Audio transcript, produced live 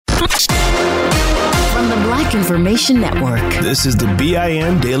Black Information Network. This is the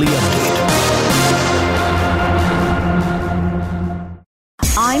BIN Daily Update.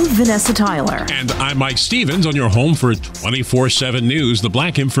 I'm Vanessa Tyler. And I'm Mike Stevens on your home for 24/7 News, the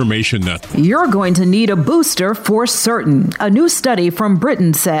Black Information Network. You're going to need a booster for certain. A new study from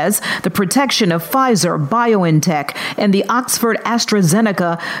Britain says the protection of Pfizer, BioNTech, and the Oxford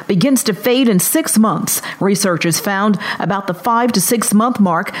AstraZeneca begins to fade in 6 months. Researchers found about the 5 to 6 month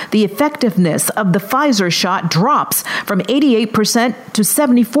mark, the effectiveness of the Pfizer shot drops from 88% to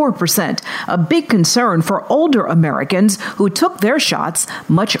 74%. A big concern for older Americans who took their shots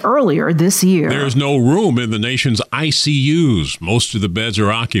much earlier this year. There's no room in the nation's ICUs. Most of the beds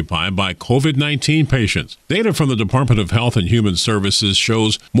are occupied by COVID-19 patients. Data from the Department of Health and Human Services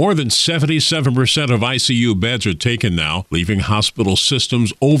shows more than 77% of ICU beds are taken now, leaving hospital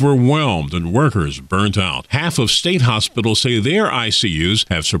systems overwhelmed and workers burnt out. Half of state hospitals say their ICUs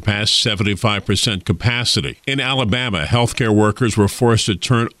have surpassed 75% capacity. In Alabama, healthcare workers were forced to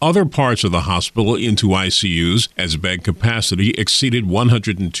turn other parts of the hospital into ICUs as bed capacity exceeded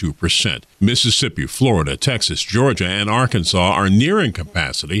 102%. Mississippi, Florida, Texas, Georgia, and Arkansas are nearing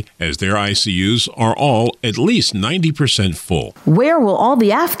capacity as their ICUs are all at least 90% full. Where will all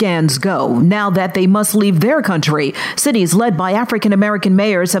the Afghans go now that they must leave their country? Cities led by African American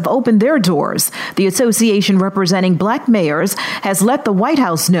mayors have opened their doors. The association representing black mayors has let the White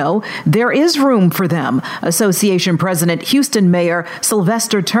House know there is room for them. Association President Houston Mayor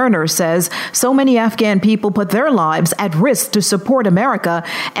Sylvester Turner says so many Afghan people put their lives at risk to support America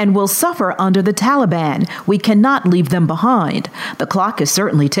and will suffer under the Taliban. We cannot leave them behind. The clock is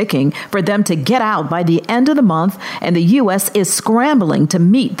certainly ticking for them to get out by the end of the month, and the U.S. is scrambling to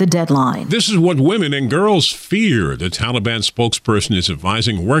meet the deadline. This is what women and girls fear. The Taliban spokesperson is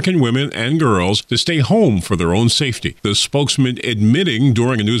advising working women and girls to stay home for their own safety. The spokesman admitting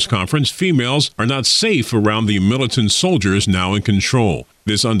during a news conference females are not safe around the militant soldiers now in control.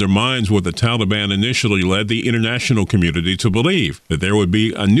 This undermines what the Taliban initially led the international community to believe, that there would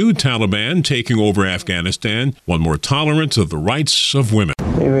be a new Taliban taking over Afghanistan, one more tolerant of the rights of women.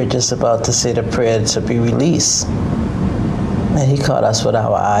 We were just about to say the prayer to be released, and he caught us with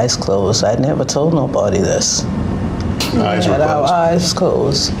our eyes closed. I never told nobody this. Our eyes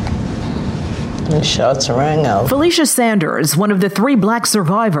closed. The shots rang out. Felicia Sanders, one of the 3 black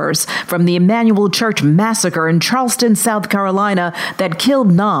survivors from the Emmanuel Church massacre in Charleston, South Carolina that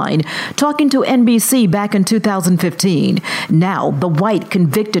killed 9, talking to NBC back in 2015. Now, the white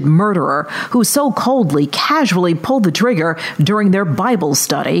convicted murderer who so coldly, casually pulled the trigger during their Bible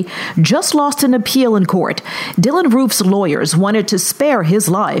study, just lost an appeal in court. Dylan Roof's lawyers wanted to spare his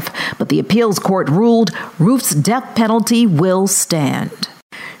life, but the appeals court ruled Roof's death penalty will stand.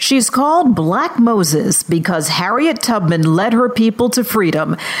 She's called Black Moses because Harriet Tubman led her people to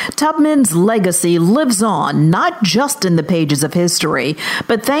freedom. Tubman's legacy lives on, not just in the pages of history,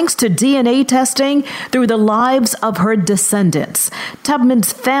 but thanks to DNA testing through the lives of her descendants.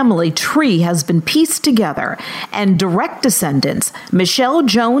 Tubman's family tree has been pieced together, and direct descendants, Michelle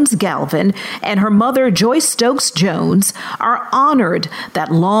Jones Galvin and her mother Joyce Stokes Jones, are honored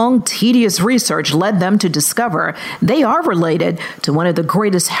that long, tedious research led them to discover they are related to one of the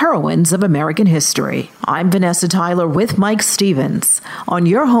greatest heroines of American history. I'm Vanessa Tyler with Mike Stevens on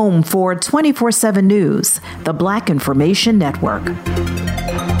your home for 24/7 News, the Black Information Network.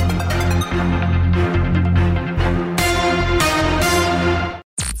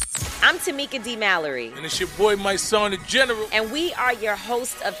 I'm Tamika D. Mallory. And it's your boy, my son, the General. And we are your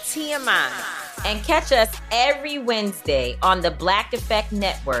hosts of TMI. And catch us every Wednesday on the Black Effect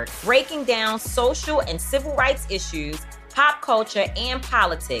Network, breaking down social and civil rights issues, pop culture, and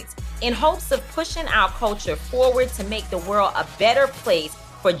politics in hopes of pushing our culture forward to make the world a better place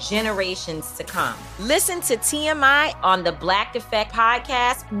for generations to come. Listen to TMI on the Black Effect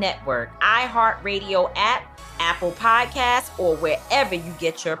Podcast Network, iHeartRadio app, Apple Podcasts, or wherever you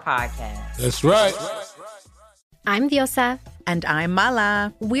get your podcasts. That's right. I'm Diosa. And I'm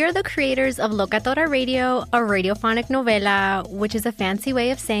Mala. We're the creators of Locatora Radio, a radiophonic novela, which is a fancy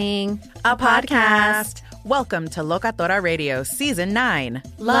way of saying a podcast. Welcome to Locatora Radio Season 9.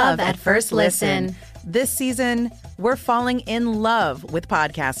 Love at First Listen. This season, we're falling in love with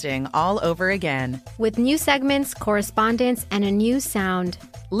podcasting all over again. With new segments, correspondence, and a new sound.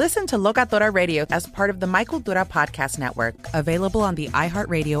 Listen to Locatora Radio as part of the Michael Dura Podcast Network. Available on the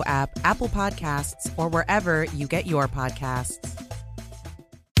iHeartRadio app, Apple Podcasts, or wherever you get your podcasts.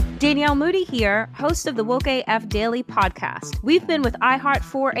 Danielle Moody here, host of the Woke AF Daily podcast. We've been with iHeart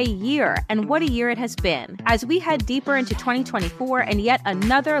for a year, and what a year it has been. As we head deeper into 2024 and yet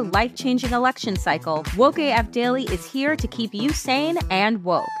another life-changing election cycle, Woke AF Daily is here to keep you sane and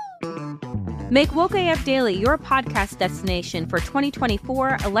woke. Make Woke AF Daily your podcast destination for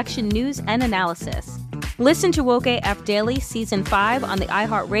 2024 election news and analysis. Listen to Woke AF Daily Season 5 on the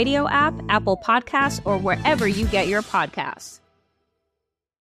iHeartRadio app, Apple Podcasts, or wherever you get your podcasts.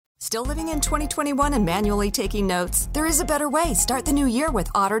 Still living in 2021 and manually taking notes? There is a better way. Start the new year with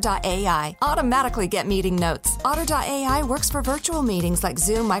Otter.ai. Automatically get meeting notes. Otter.ai works for virtual meetings like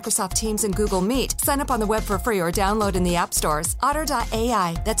Zoom, Microsoft Teams, and Google Meet. Sign up on the web for free or download in the app stores.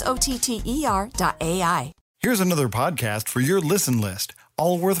 Otter.ai. That's OTTER.ai. Here's another podcast for your listen list.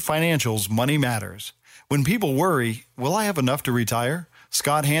 Allworth Financial's Money Matters. When people worry, will I have enough to retire?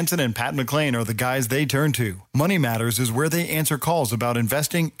 Scott Hansen and Pat McClain are the guys they turn to. Money Matters is where they answer calls about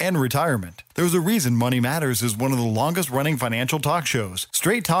investing and retirement. There's a reason Money Matters is one of the longest-running financial talk shows.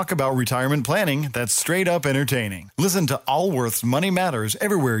 Straight talk about retirement planning that's straight up entertaining. Listen to Allworth's Money Matters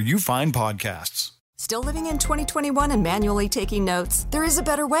everywhere you find podcasts. Still living in 2021 and manually taking notes? There is a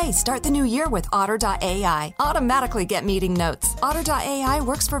better way. Start the new year with Otter.ai. Automatically get meeting notes. Otter.ai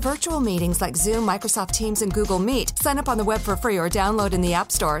works for virtual meetings like Zoom, Microsoft Teams, and Google Meet. Sign up on the web for free or download in the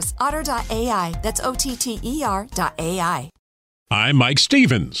app stores. Otter.ai. That's OTTER.ai. I'm Mike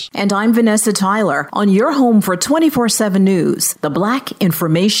Stevens. And I'm Vanessa Tyler on your home for 24/7 News, the Black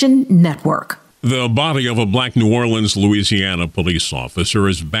Information Network. The body of a Black New Orleans, Louisiana police officer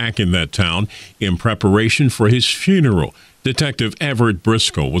is back in that town in preparation for his funeral. Detective Everett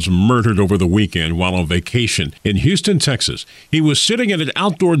Briscoe was murdered over the weekend while on vacation in Houston, Texas. He was sitting at an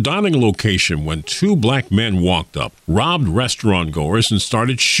outdoor dining location when two black men walked up, robbed restaurant goers, and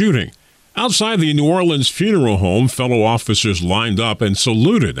started shooting. Outside the New Orleans funeral home, fellow officers lined up and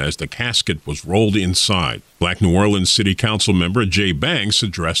saluted as the casket was rolled inside. Black New Orleans City Council member Jay Banks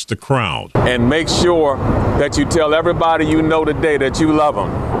addressed the crowd. And make sure that you tell everybody you know today that you love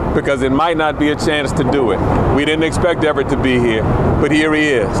them, because it might not be a chance to do it. We didn't expect Everett to be here, but here he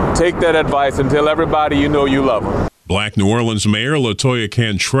is. Take that advice and tell everybody you know you love them. Black New Orleans Mayor LaToya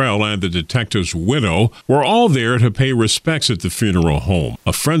Cantrell and the detective's widow were all there to pay respects at the funeral home.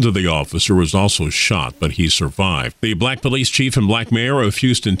 A friend of the officer was also shot, but he survived. The Black police chief and Black mayor of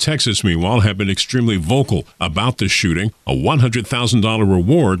Houston, Texas, meanwhile, have been extremely vocal about the shooting. A $100,000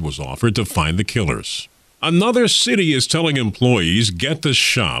 reward was offered to find the killers. Another city is telling employees, get the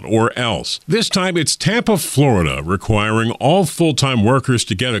shot or else. This time it's Tampa, Florida, requiring all full-time workers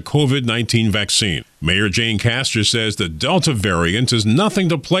to get a COVID-19 vaccine. Mayor Jane Castor says the Delta variant is nothing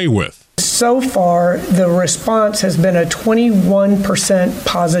to play with. So far, the response has been a 21%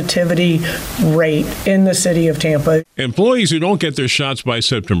 positivity rate in the city of Tampa. Employees who don't get their shots by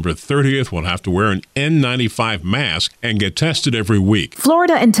September 30th will have to wear an N95 mask and get tested every week.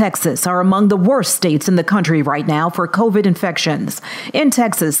 Florida and Texas are among the worst states in the country right now for COVID infections. In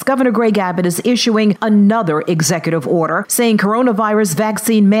Texas, Governor Greg Abbott is issuing another executive order saying coronavirus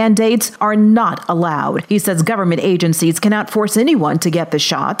vaccine mandates are not allowed. He says government agencies cannot force anyone to get the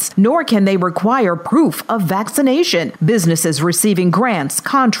shots, nor can they require proof of vaccination. Businesses receiving grants,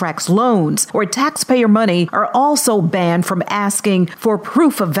 contracts, loans, or taxpayer money are also banned from asking for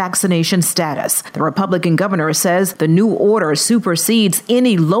proof of vaccination status. The Republican governor says the new order supersedes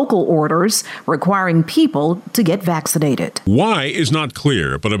any local orders requiring people to get vaccinated. Why is not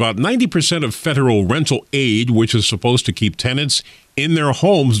clear, but about 90% of federal rental aid, which is supposed to keep tenants in their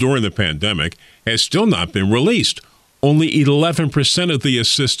homes during the pandemic, has still not been released. Only 11% of the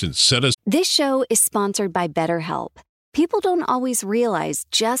assistance said us. This show is sponsored by BetterHelp. People don't always realize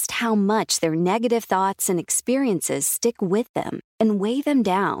just how much their negative thoughts and experiences stick with them and weigh them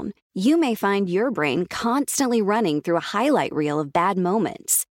down. You may find your brain constantly running through a highlight reel of bad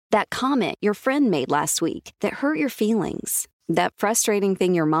moments. That comment your friend made last week that hurt your feelings. That frustrating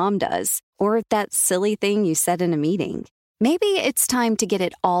thing your mom does. Or that silly thing you said in a meeting. Maybe it's time to get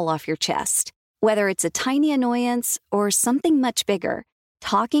it all off your chest. Whether it's a tiny annoyance or something much bigger,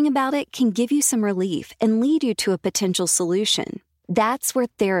 talking about it can give you some relief and lead you to a potential solution. That's where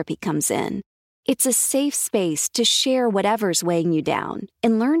therapy comes in. It's a safe space to share whatever's weighing you down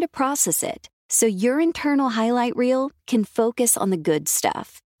and learn to process it so your internal highlight reel can focus on the good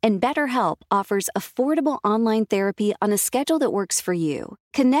stuff. And BetterHelp offers affordable online therapy on a schedule that works for you.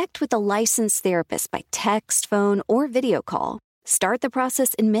 Connect with a licensed therapist by text, phone, or video call. Start the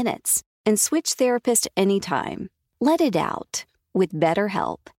process in minutes and switch therapist anytime. Let it out with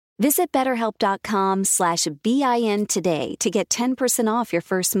BetterHelp. Visit BetterHelp.com/BIN today to get 10% off your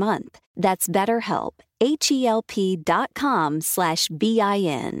first month. That's BetterHelp,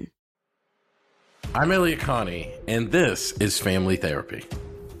 HELP.com/BIN. I'm Elliot Connie, and this is Family Therapy.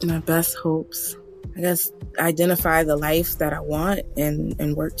 My best hopes, I guess, identify the life that I want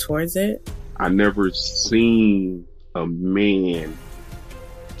and work towards it. I never seen a man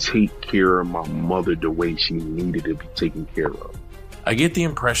take care of my mother the way she needed to be taken care of. I get the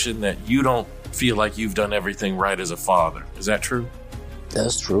impression that you don't feel like you've done everything right as a father. Is that true?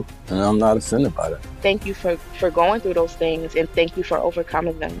 That's true, and I'm not offended by that. Thank you for going through those things, and thank you for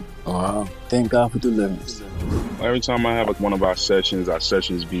overcoming them. Wow. Thank God for deliverance. Every time I have one of our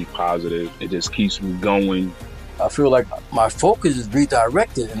sessions be positive. It just keeps me going. I feel like my focus is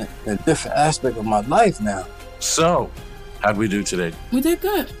redirected in a different aspect of my life now. So, how'd we do today? We did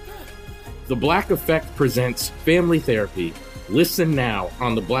good. The Black Effect presents Family Therapy. Listen now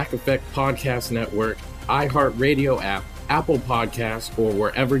on the Black Effect Podcast Network, iHeartRadio app, Apple Podcasts, or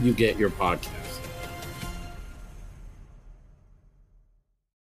wherever you get your podcasts.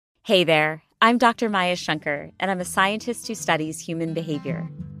 Hey there, I'm Dr. Maya Shankar, and I'm a scientist who studies human behavior.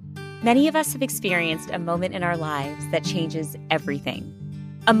 Many of us have experienced a moment in our lives that changes everything.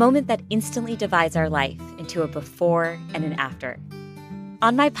 A moment that instantly divides our life into a before and an after.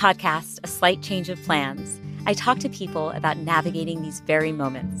 On my podcast, A Slight Change of Plans, I talk to people about navigating these very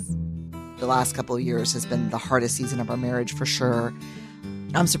moments. The last couple of years has been the hardest season of our marriage for sure.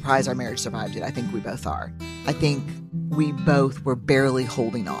 I'm surprised our marriage survived it. I think we both are. I think we both were barely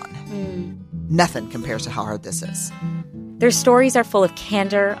holding on. Nothing compares to how hard this is. Their stories are full of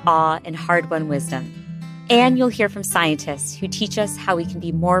candor, awe, and hard-won wisdom. And you'll hear from scientists who teach us how we can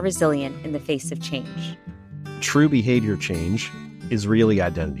be more resilient in the face of change. True behavior change is really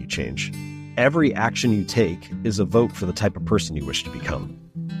identity change. Every action you take is a vote for the type of person you wish to become.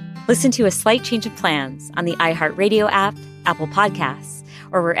 Listen to A Slight Change of Plans on the iHeartRadio app, Apple Podcasts,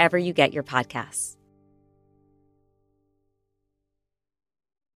 or wherever you get your podcasts.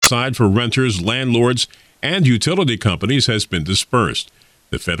 Side for renters, landlords, and utility companies has been dispersed.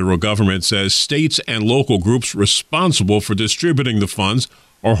 The federal government says states and local groups responsible for distributing the funds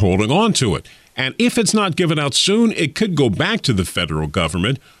are holding on to it. And if it's not given out soon, it could go back to the federal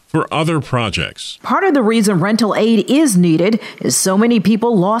government for other projects. Part of the reason rental aid is needed is so many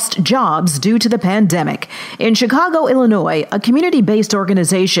people lost jobs due to the pandemic. In Chicago, Illinois, a community-based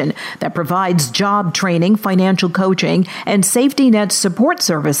organization that provides job training, financial coaching, and safety net support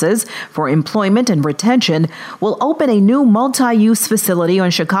services for employment and retention will open a new multi-use facility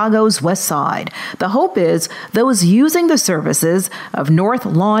on Chicago's west side. The hope is those using the services of North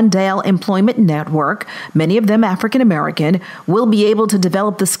Lawndale Employment Network, many of them African American, will be able to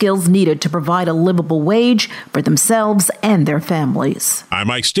develop the skills needed to provide a livable wage for themselves and their families. I'm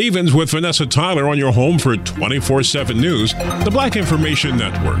Mike Stevens with Vanessa Tyler on your home for 24/7 News, the Black Information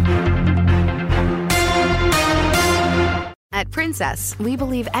Network. At Princess, we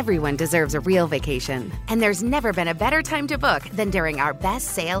believe everyone deserves a real vacation. And there's never been a better time to book than during our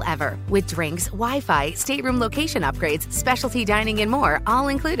best sale ever. With drinks, Wi-Fi, stateroom location upgrades, specialty dining, and more, all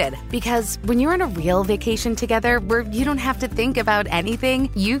included. Because when you're on a real vacation together where you don't have to think about anything,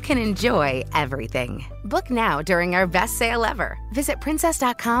 you can enjoy everything. Book now during our best sale ever. Visit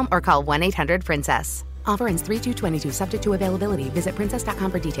princess.com or call 1-800-PRINCESS. Offer ends 3/2/22, subject to availability. Visit princess.com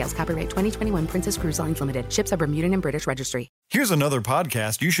for details. Copyright 2021 Princess Cruise Lines Limited. Ships are Bermudan and British Registry. Here's another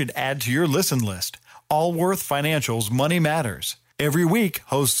podcast you should add to your listen list. Allworth Financial's Money Matters. Every week,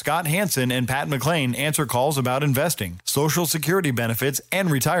 hosts Scott Hansen and Pat McClain answer calls about investing, Social Security benefits,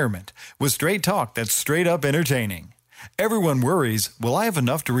 and retirement with straight talk that's straight up entertaining. Everyone worries, will I have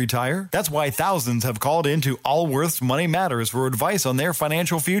enough to retire? That's why thousands have called into Allworth's Money Matters for advice on their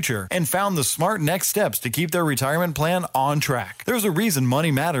financial future and found the smart next steps to keep their retirement plan on track. There's a reason Money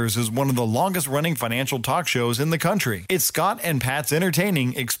Matters is one of the longest running financial talk shows in the country. It's Scott and Pat's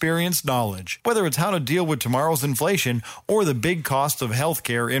entertaining, experienced knowledge. Whether it's how to deal with tomorrow's inflation or the big costs of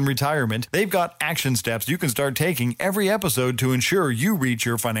healthcare in retirement, they've got action steps you can start taking every episode to ensure you reach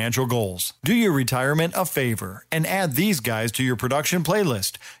your financial goals. Do your retirement a favor and add these guys to your production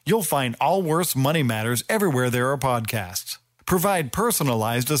playlist. You'll find Allworth's Money Matters everywhere there are podcasts. Provide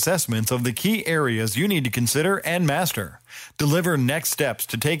personalized assessments of the key areas you need to consider and master. Deliver next steps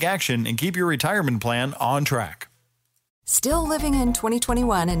to take action and keep your retirement plan on track. Still living in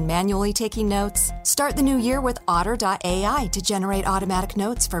 2021 and manually taking notes? Start the new year with Otter.ai to generate automatic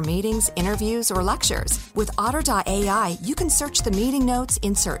notes for meetings, interviews, or lectures. With Otter.ai, you can search the meeting notes,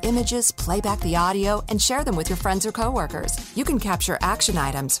 insert images, play back the audio, and share them with your friends or coworkers. You can capture action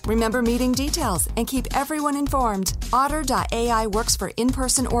items, remember meeting details, and keep everyone informed. Otter.ai works for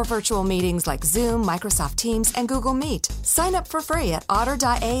in-person or virtual meetings like Zoom, Microsoft Teams, and Google Meet. Sign up for free at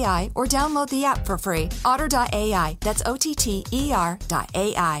Otter.ai or download the app for free. Otter.ai, that's OTTER.ai.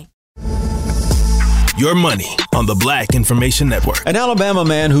 your money on the Black Information Network. An Alabama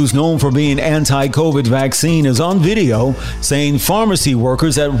man who's known for being anti-COVID vaccine is on video saying pharmacy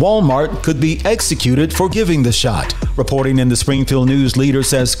workers at Walmart could be executed for giving the shot. Reporting in the Springfield News Leader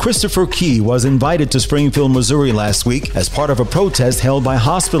says Christopher Key was invited to Springfield, Missouri last week as part of a protest held by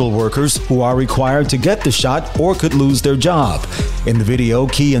hospital workers who are required to get the shot or could lose their job. In the video,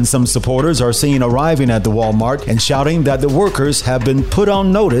 Key and some supporters are seen arriving at the Walmart and shouting that the workers have been put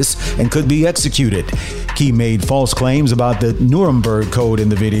on notice and could be executed. Key made false claims about the Nuremberg Code in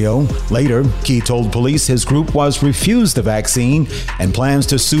the video. Later, Key told police his group was refused the vaccine and plans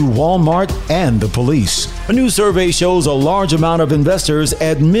to sue Walmart and the police. A new survey shows a large amount of investors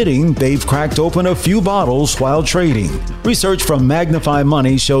admitting they've cracked open a few bottles while trading. Research from Magnify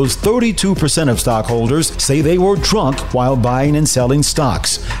Money shows 32% of stockholders say they were drunk while buying and selling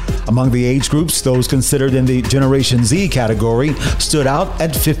stocks. Among the age groups, those considered in the Generation Z category stood out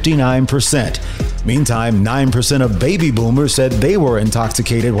at 59%. Meantime, 9% of baby boomers said they were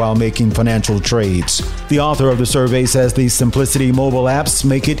intoxicated while making financial trades. The author of the survey says the Simplicity mobile apps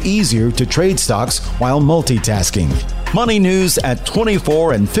make it easier to trade stocks while multitasking. Money news at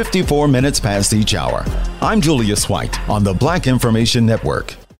 24 and 54 minutes past each hour. I'm Julius White on the Black Information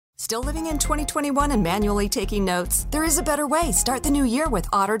Network. Still living in 2021 and manually taking notes? There is a better way. Start the new year with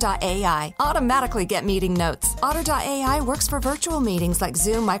Otter.ai. Automatically get meeting notes. Otter.ai works for virtual meetings like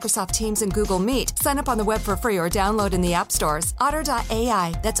Zoom, Microsoft Teams, and Google Meet. Sign up on the web for free or download in the app stores.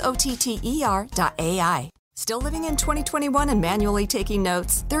 Otter.ai. That's OTTER.ai. Still living in 2021 and manually taking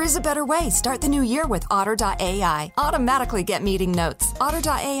notes? There is a better way. Start the new year with Otter.ai. Automatically get meeting notes.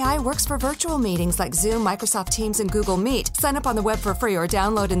 Otter.ai works for virtual meetings like Zoom, Microsoft Teams, and Google Meet. Sign up on the web for free or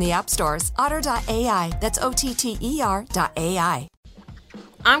download in the app stores. Otter.ai. That's OTTER.ai.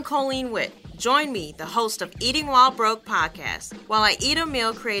 I'm Colleen Witt. Join me, the host of Eating While Broke podcast, while I eat a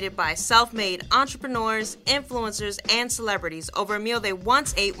meal created by self-made entrepreneurs, influencers, and celebrities over a meal they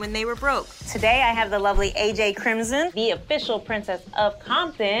once ate when they were broke. Today I have the lovely AJ Crimson, the official princess of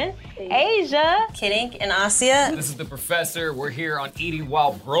Compton, Asia, Kid Ink, and Asia. This is the professor. We're here on Eating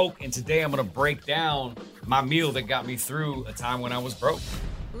While Broke, and today I'm going to break down my meal that got me through a time when I was broke.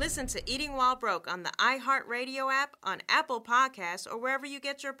 Listen to Eating While Broke on the iHeartRadio app, on Apple Podcasts, or wherever you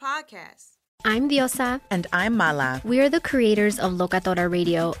get your podcasts. I'm Diosa. And I'm Mala. We are the creators of Locatora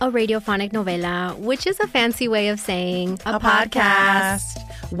Radio, a radiophonic novela, which is a fancy way of saying a podcast.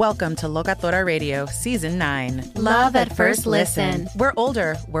 Welcome to Locatora Radio, Season 9. Love at first listen. We're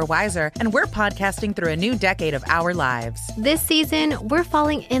older, we're wiser, and we're podcasting through a new decade of our lives. This season, we're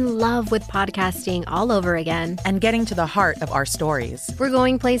falling in love with podcasting all over again. And getting to the heart of our stories. We're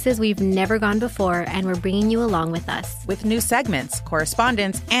going places we've never gone before, and we're bringing you along with us. With new segments,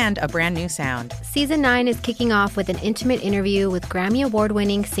 correspondence, and a brand new sound. Season 9 is kicking off with an intimate interview with Grammy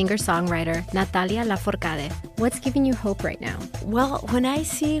Award-winning singer-songwriter Natalia Lafourcade. What's giving you hope right now? Well, when I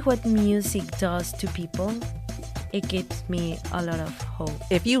see what music does to people, it gives me a lot of hope.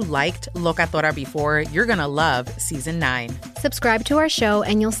 If you liked Locatora before, you're going to love Season 9. Subscribe to our show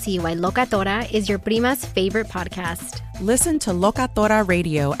and you'll see why Locatora is your prima's favorite podcast. Listen to Locatora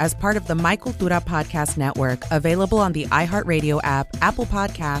Radio as part of the Michael Dura Podcast Network, available on the iHeartRadio app, Apple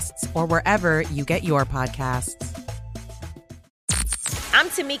Podcasts, or wherever you get your podcasts. I'm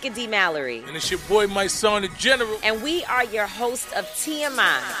Tamika D. Mallory. And it's your boy, my son, the General. And we are your hosts of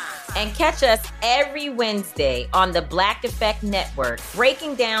TMI. And catch us every Wednesday on the Black Effect Network,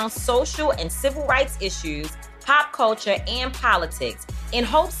 breaking down social and civil rights issues, pop culture, and politics, in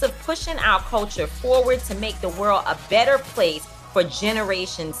hopes of pushing our culture forward to make the world a better place for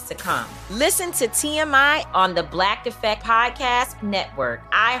generations to come. Listen to TMI on the Black Effect Podcast Network,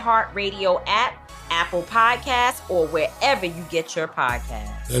 iHeartRadio app, Apple Podcasts, or wherever you get your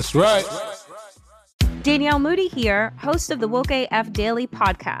podcasts. That's right. Danielle Moody here, host of the Woke AF Daily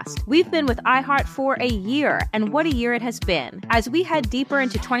podcast. We've been with iHeart for a year, and what a year it has been. As we head deeper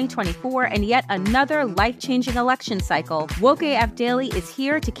into 2024 and yet another life-changing election cycle, Woke AF Daily is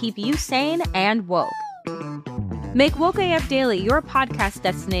here to keep you sane and woke. Make Woke AF Daily your podcast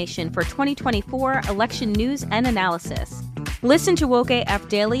destination for 2024 election news and analysis. Listen to Woke AF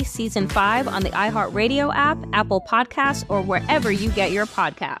Daily Season 5 on the iHeartRadio app, Apple Podcasts, or wherever you get your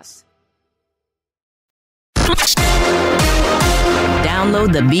podcasts.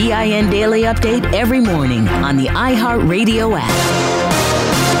 Download the BIN Daily Update every morning on the iHeartRadio app.